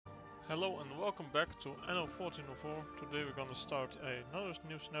Hello and welcome back to Anno 1404. Today we're gonna start another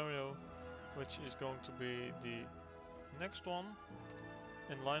new scenario, which is going to be the next one.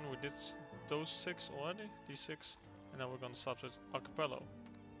 In line we did those 6 already, these 6, and now we're gonna start with Archipelago.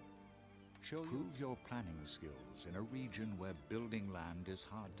 Prove your planning skills in a region where building land is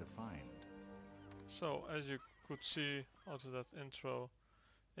hard to find. So, as you could see out of that intro,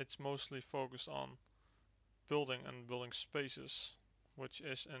 it's mostly focused on building and building spaces, which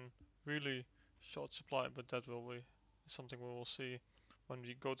is in really short supply, but that will be something we will see when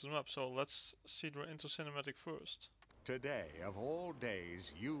we go to the map. So let's see the intro cinematic first. Today, of all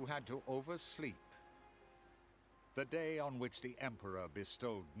days, you had to oversleep. The day on which the Emperor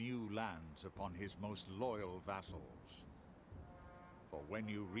bestowed new lands upon his most loyal vassals. For when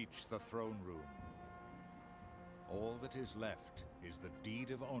you reach the throne room, all that is left is the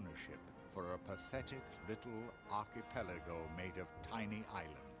deed of ownership for a pathetic little archipelago made of tiny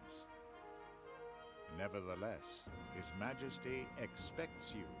islands. Nevertheless, His Majesty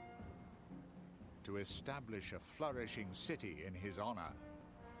expects you to establish a flourishing city in his honor.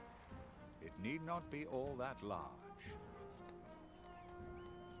 It need not be all that large.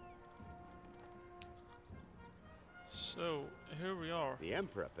 So, here we are. The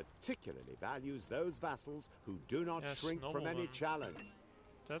Emperor particularly values those vassals who do not shrink from any challenge.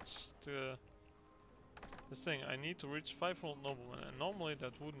 That's the thing. I need to reach 500 noblemen, and normally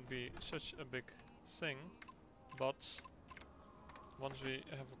that wouldn't be such a big thing, but once we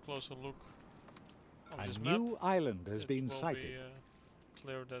have a closer look on this map, a new island has been sighted. It will be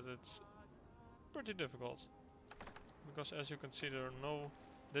clear that it's pretty difficult, because as you can see, there are no.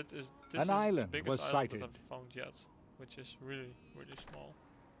 This is the biggest island that I've found yet, which is really small.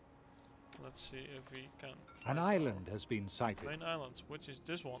 Let's see if we can. An island has been sighted. Main islands, which is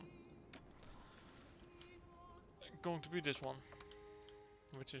this one. Going to be this one,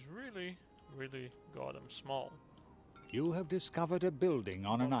 which is really goddamn small. You have discovered a building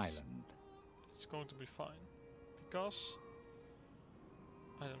on an island. It's going to be fine, because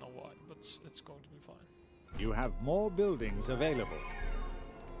I don't know why, but it's going to be fine. You have more buildings available.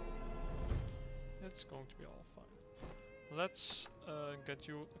 It's going to be all fine. Let's get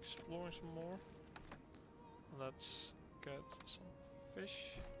you exploring some more. Let's get some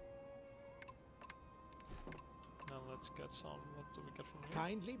fish. Now let's get some. What do we get from here?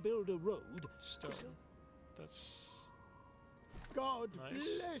 Kindly build a road. Stone. That's God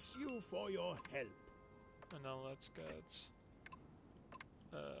nice. Bless you for your help. And now let's get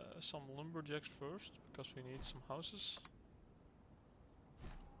some lumberjacks first, because we need some houses.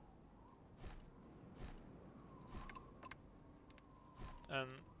 And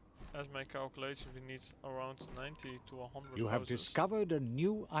as my calculation, we need around 90 to 100 You have houses. discovered a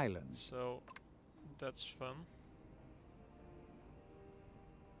new island. So that's fun.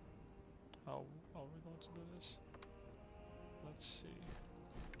 How are we going to do this? Let's see.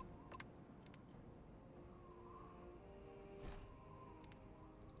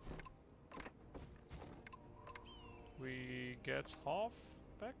 We get half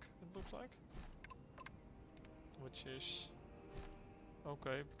back, it looks like. Which is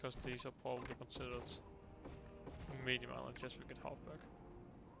okay, because these are probably considered medium islands. Yes, we get half back.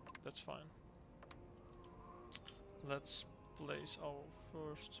 That's fine. Let's place our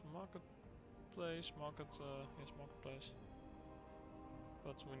first marketplace. Marketplace.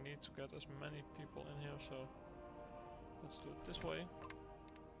 But we need to get as many people in here, so let's do it this way.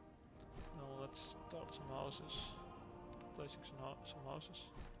 Now let's start some houses. Placing some houses.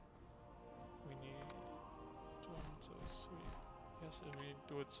 We need 1, 2, 3. Yes, if we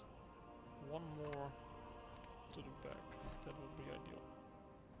do it one more to the back, that would be ideal.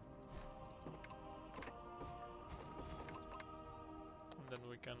 And then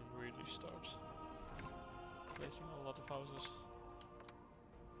we can really start placing a lot of houses.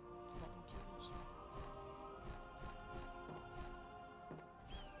 1, 2,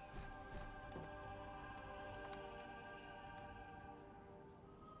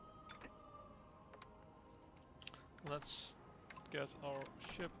 3. Let's get our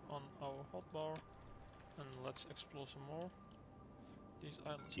ship on our hotbar and let's explore some more. These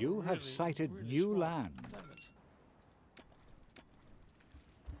islands. You have sighted new small. land. Damn it.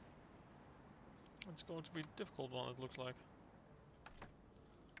 It's going to be a difficult one, it looks like.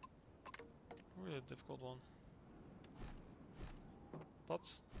 Really a difficult one.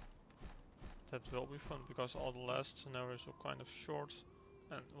 But that will be fun, because all the last scenarios were kind of short.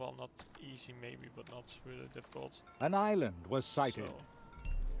 And, well, not easy maybe, but not really difficult. An island was sighted. So,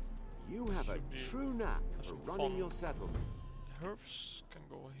 you have a true knack for running your settlement. Herbs can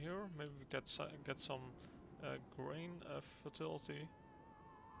go here. Maybe we get some grain fertility.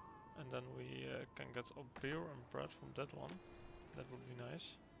 And then we can get a beer and bread from that one. That would be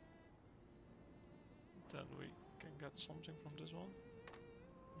nice. Then we can get something from this one.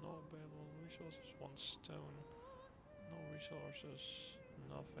 No available resources, 1 stone. No resources,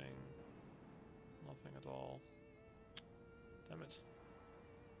 nothing. Nothing at all. Damn it.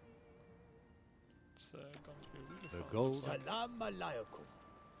 It's going to be really fun. gold. Salam alaikum.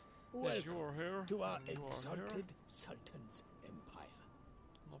 Yes, you Welcome are here. to our and you are here. exalted Sultan's empire.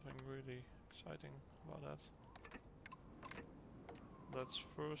 Nothing really exciting about that. Let's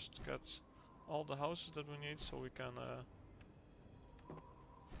first get all the houses that we need, so we can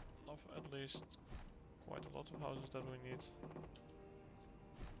have at least quite a lot of houses that we need.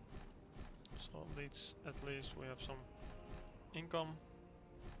 So at least we have some income,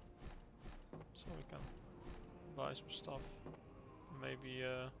 so we can buy some stuff. Maybe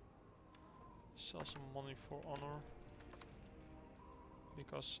sell some money for honor,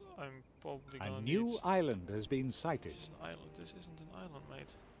 because I'm probably gonna A need. new island has been sighted. This is an island. This isn't an island,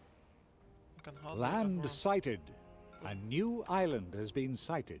 mate. You can hardly Land ever sighted. A new island has been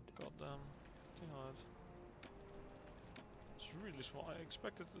sighted. goddamn thing on it. It's really small. I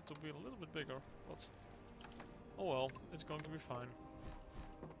expected it to be a little bit bigger, but oh well, it's going to be fine.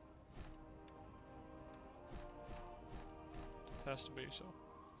 It has to be so.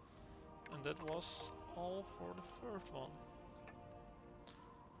 And that was all for the first one.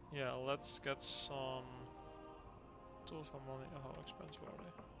 Yeah, let's get some tools for money. Oh, how expensive are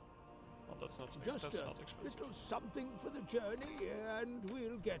they? Oh, that's not Just that's a not expensive. little something for the journey, and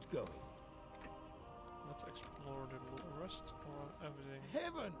we'll get going. Let's explore the rest or everything.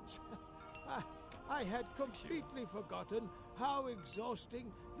 Heavens! I had completely forgotten how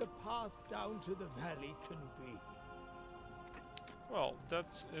exhausting the path down to the valley can be. Well,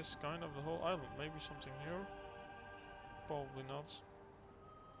 that is kind of the whole island. Maybe something here. Probably not.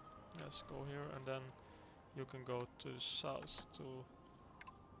 Yes, go here and then you can go to the south to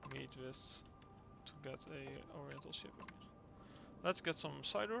meet with, to get a oriental ship. Let's get some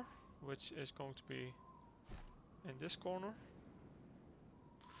cider, which is going to be in this corner.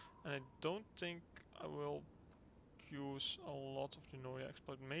 And I don't think I will use a lot of the Noria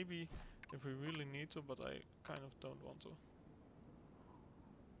exploit. Maybe if we really need to, but I kind of don't want to.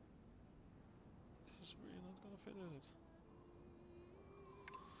 This is really not gonna fit, is it?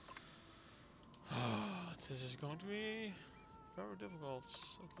 This is going to be very difficult,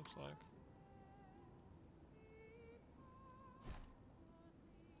 it looks like.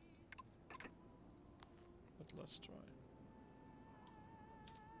 But let's try.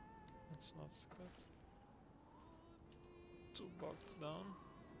 It's not get too bogged down.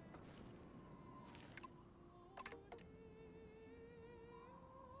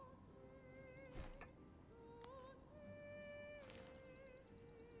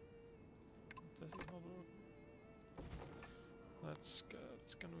 Does it not work? Let's get.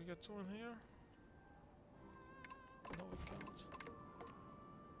 Can we get two in here? No, we can't.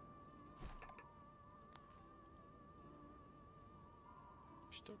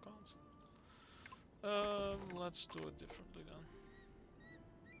 We still can't. Let's do it differently then.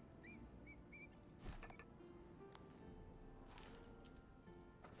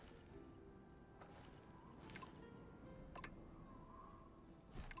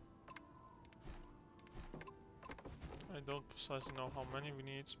 I don't precisely know how many we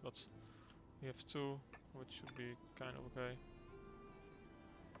need, but we have two, which should be kind of okay.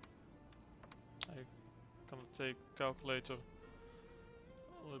 I'm gonna take calculator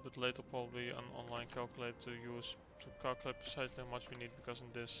a little bit later, probably an online calculator to use to calculate precisely how much we need, because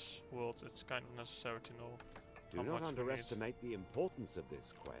in this world it's kind of necessary to know how Do not much underestimate the importance of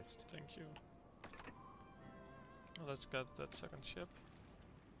this quest. Thank you. Let's get that second ship.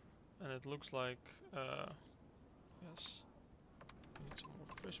 And it looks like, yes, we need some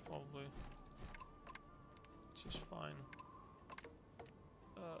more fish probably, which is fine.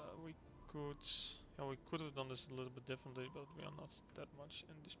 We could have done this a little bit differently, but we are not that much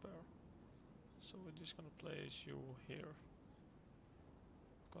in despair. So we're just gonna place you here,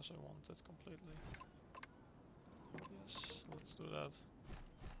 because I want it completely. Yes, let's do that.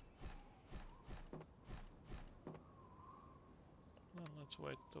 Then let's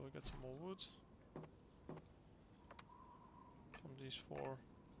wait till we get some more wood from these four,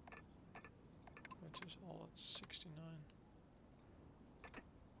 which is all at 69.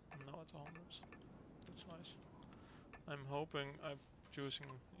 And now at 100. That's nice. I'm hoping I'm producing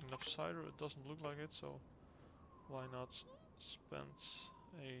enough cider. It doesn't look like it, so why not spend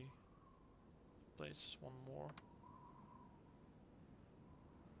a place one more.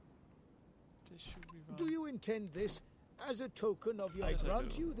 This should be fine. Do you intend this As a token of your... Yes, I I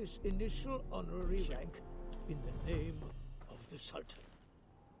grant do. you this initial honorary Thank you. rank in the name of the Sultan.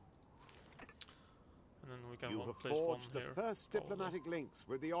 And then we can You place have one forged the here. first probably. diplomatic links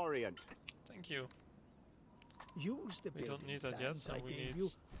with the Orient. Thank you. Use the We don't building need that yet, plans and I we gave need you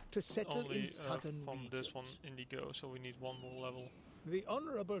to settle only in southern from regions. this one indigo, so we need one more level. The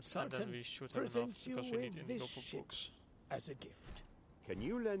Honorable And Sultan then we should have enough presents you because we need with indigo this for ship books. as a gift. Can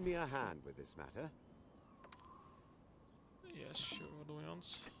you lend me a hand with this matter? Yes, sure. What do we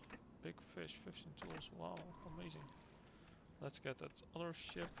want? Big fish, 15 tools. Wow, amazing. Let's get that other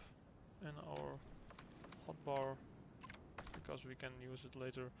ship and our hotbar because we can use it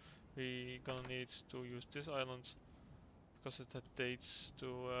later. We gonna need to use this island because it had dates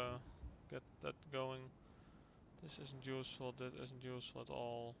to get that going. This isn't useful, that isn't useful at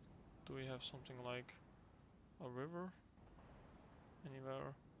all. Do we have something like a river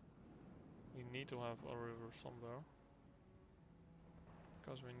anywhere? We need to have a river somewhere.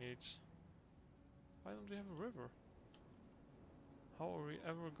 Because we need... Why don't we have a river? How are we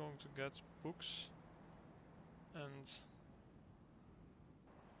ever going to get books and...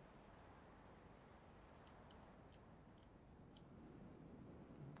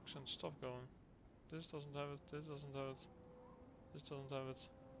 books and stuff going? This doesn't have it, this doesn't have it, this doesn't have it.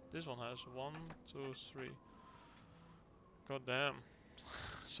 This one has 1, 2, 3. God damn.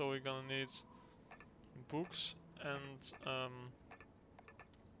 So we're gonna need books and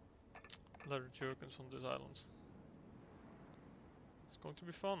leather jerkins on this island. It's going to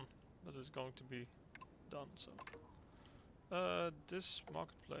be fun, but it's going to be done, so. This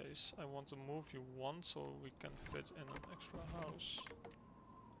marketplace, I want to move you one so we can fit in an extra house.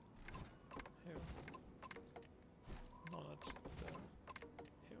 Here. No, not there.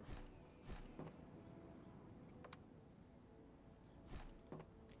 Here.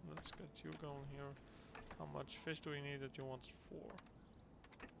 Let's get you going here. How much fish do we need that you want? 4.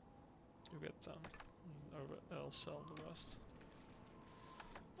 You get 10. I'll sell the rest.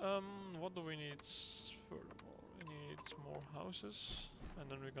 What do we need furthermore? We need more houses, and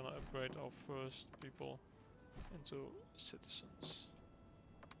then we're gonna upgrade our first people into citizens.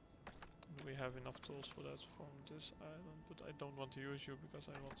 And we have enough tools for that from this island, but I don't want to use you because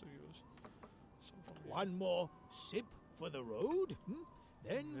I want to use some from here. One more sip for the road,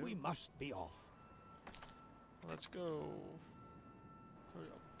 then Yeah. we must be off. Let's go. Hurry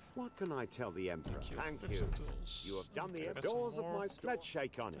up. What can I tell the Emperor? Thank 50 you. tools. You have done the Okay, get some doors of more. my... Let's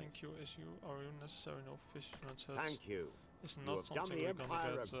shake on it. Thank you. As you are necessary, no fisherman's hut. Thank you. It's You not have done something the we're gonna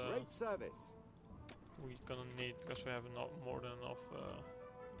Empire get. a great service. We're gonna need because we have more than enough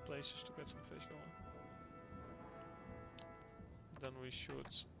places to get some fish going. Then we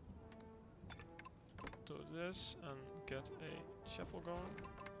should do this and get a chapel going.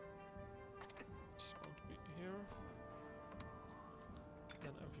 It's going to be here.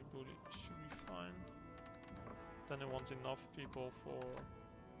 Then everybody should be fine. Then I want enough people for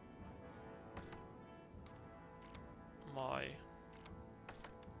my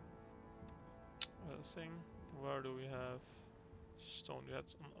thing. Where do we have stone? We had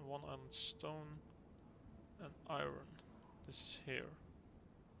on one island stone and iron. This is here.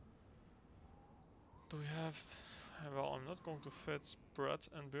 Do we have... well, I'm not going to fit bread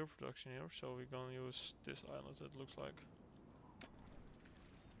and beer production here, so we're gonna use this island, it looks like.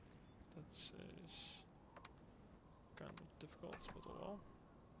 That is kind of difficult, but oh well.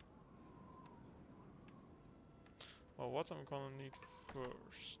 Well, what I'm gonna need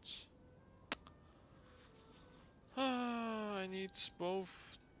first... I need both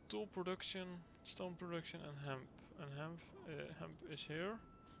tool production, stone production and hemp. And hemp is here,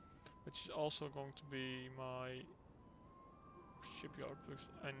 which is also going to be my shipyard, because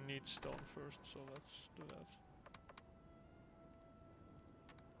I need stone first, so let's do that.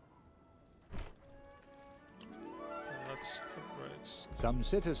 And let's upgrade. Some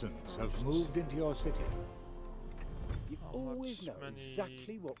citizens have moved into your city. You How always much know many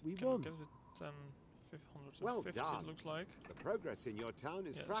exactly what we Can want. give it 10, 550 Well it done. looks like. The progress in your town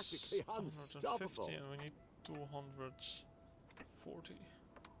is Yes, practically 150 unstoppable. and we need 240.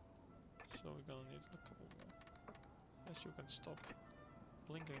 So we're gonna need a couple more. As you can stop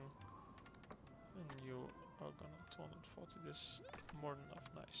blinking. And you are gonna 240. This is more than enough.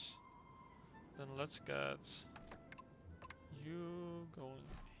 Nice. Then let's get you going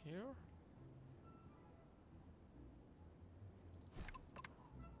here.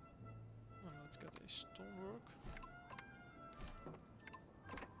 And let's get a stonework.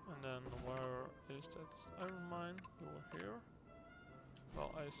 And then where is that iron mine? You are here.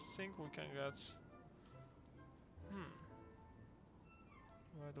 Well, I think we can get...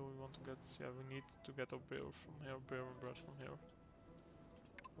 Where do we want to get? Yeah, we need to get our beer from here, beer and bread from here.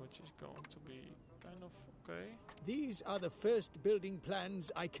 Which is going to be kind of okay. These are the first building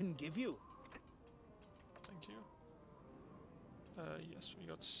plans I can give you. Thank you. Yes, we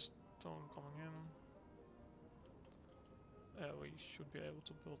got stone coming in. We should be able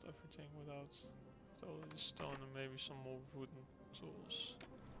to build everything without totally the stone and maybe some more wooden tools.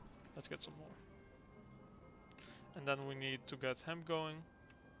 Let's get some more. And then we need to get hemp going.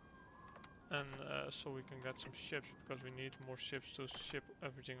 And so we can get some ships, because we need more ships to ship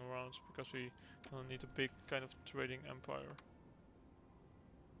everything around, because we gonna need a big kind of trading empire.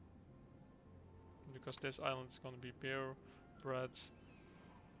 Because this island is gonna be beer, bread,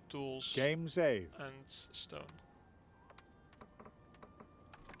 tools, Game save. and stone.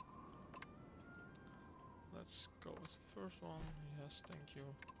 Let's go with the first one. Yes, thank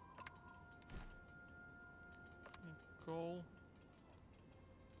you. Need coal.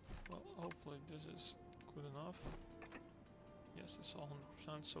 Well, hopefully this is good enough. Yes, it's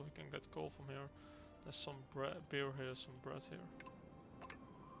 100%, so we can get coal from here. There's some beer here, some bread here.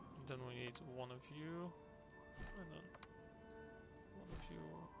 And then we need one of you, and then one of you,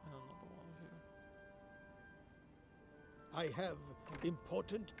 and another one of you. I have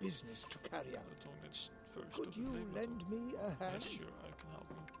important business to carry out. Doing this first. Could you lend me a hand? Yes, sure, I can help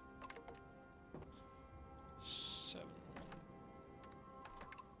you. 7.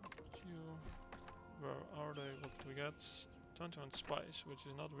 You. Where are they? What do we get? 21 spice, which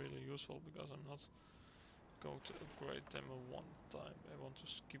is not really useful because I'm not going to upgrade them at one time. I want to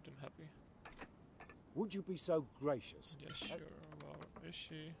keep them happy. Would you be so gracious? Yes, sure. Well, is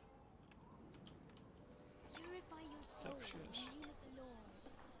she? Purify your soul There she in is. the name of the Lord.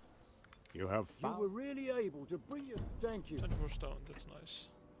 You have You found... were really able to bring us. Thank you. 24 stone, that's nice.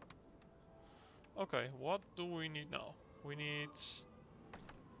 Okay, what do we need now? We need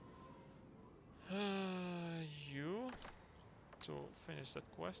you to finish that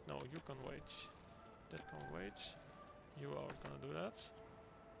quest. No, you can wait. That can wait. You are gonna do that.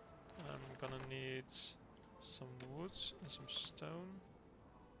 I'm gonna need some wood and some stone,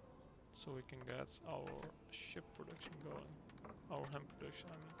 so we can get our ship production going. Our hemp production,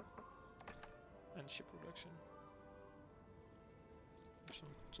 I mean. And ship production.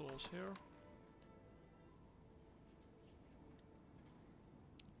 Some tools here.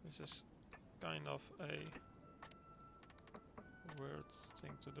 This is kind of a weird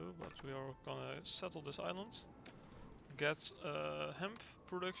thing to do, but we are gonna settle this island, get hemp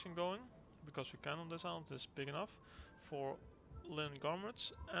production going, because we can on this island. It's big enough for linen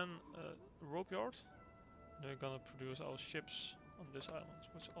garments and rope yard. And we're gonna produce our ships on this island,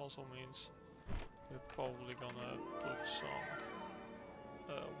 which also means we're probably gonna put some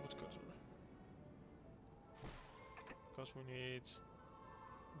woodcutter, because we need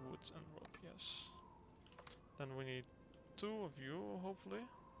wood and rope. Yes. Then we need 2 of you, hopefully.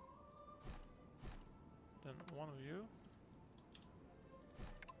 Then 1 of you.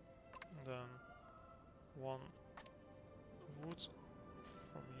 And then 1 wood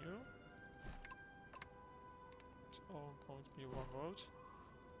from you. It's all going to be 1 road.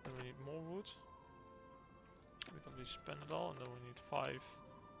 Then we need more wood. We can really spend it all, and then we need 5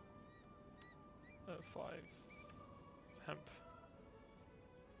 hemp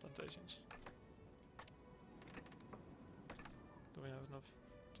plantations. Do we have enough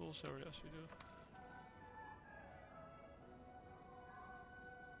tools here? Yes, we do.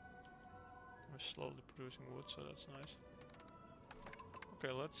 We're slowly producing wood, so that's nice.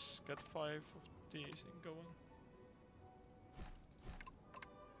 Okay, let's get 5 of these in going.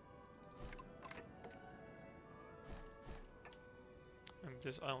 And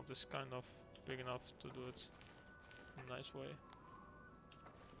this island is kind of big enough to do it in a nice way.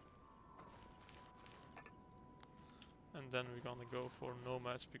 And then we're gonna go for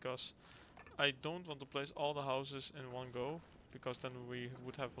nomads, because I don't want to place all the houses in one go, because then we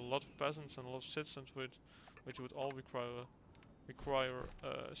would have a lot of peasants and a lot of citizens which would all require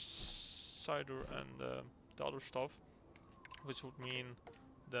cider and the other stuff, which would mean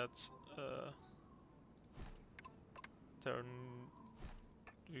that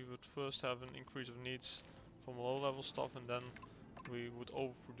we would first have an increase of needs from low level stuff, and then we would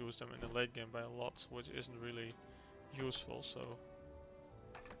overproduce them in the late game by a lot, which isn't really useful. So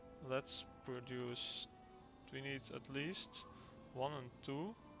let's produce, we need at least 1 and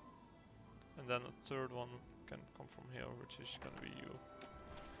 2, and then a third one can come from here, which is gonna be you.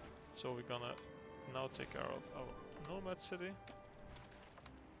 So we're gonna now take care of our nomad city,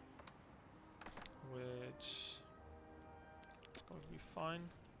 which is going to be fine.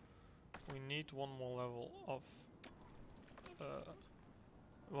 We need 1 more level of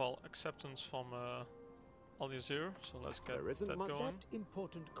well, acceptance from Al-Yazir, so let's get There isn't that much going. That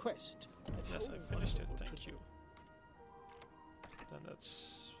important quest. Yes, How I finished it, wonderful thank to you. Then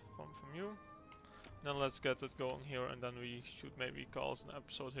that's from you. Then let's get it going here, and then we should maybe call it an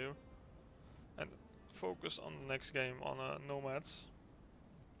episode here. And focus on the next game on Nomads.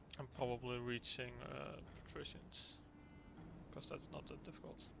 And probably reaching Patricians. Because that's not that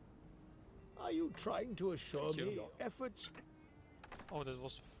difficult. Are you trying to assure Thank you. me your efforts? Oh, that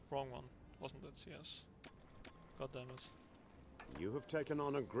was the wrong one, wasn't it? Yes. God damn it. You have taken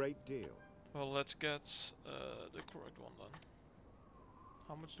on a great deal. Well, let's get the correct one then.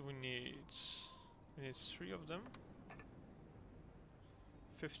 How much do we need? We need 3 of them.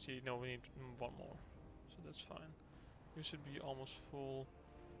 50, no, we need 1 more. So that's fine. You should be almost full.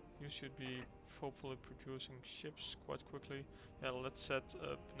 You should be hopefully producing ships quite quickly. Yeah, let's set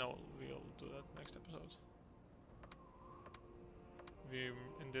up. No, we'll do that next episode.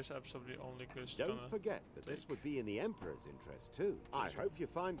 In this episode we only just Don't forget that this would be in the Emperor's interest too. I Thank you. hope you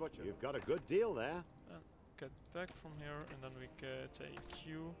find what you've got a good deal there. get back from here, and then we get a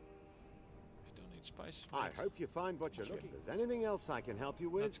queue. We don't need spices. I mate. hope you find what you're Thank you. looking. If there's anything else I can help you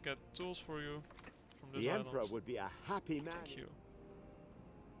with, Let's get tools for you from this the island. Emperor would be a happy man. Thank you.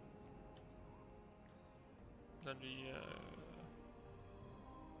 Then we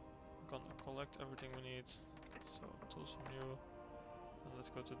gonna collect everything we need. So tools from you. And let's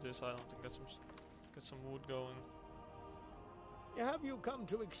go to this island and get some wood going. Have you come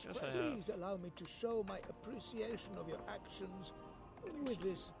to express? I have. Please allow me to show my appreciation of your actions with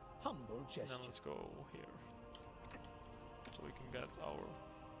this humble And gesture. then let's go here. So we can get our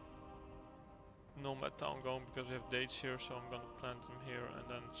nomad town going, because we have dates here, so I'm gonna plant them here, and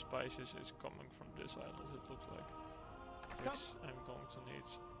then spices is coming from this island, it looks like. Which I'm going to need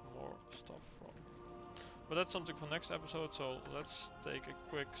more stuff from. But that's something for next episode, so let's take a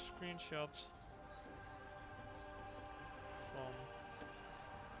quick screenshot from,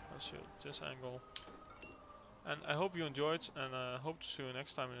 let's shoot this angle. And I hope you enjoyed, and I hope to see you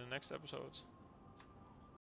next time in the next episode.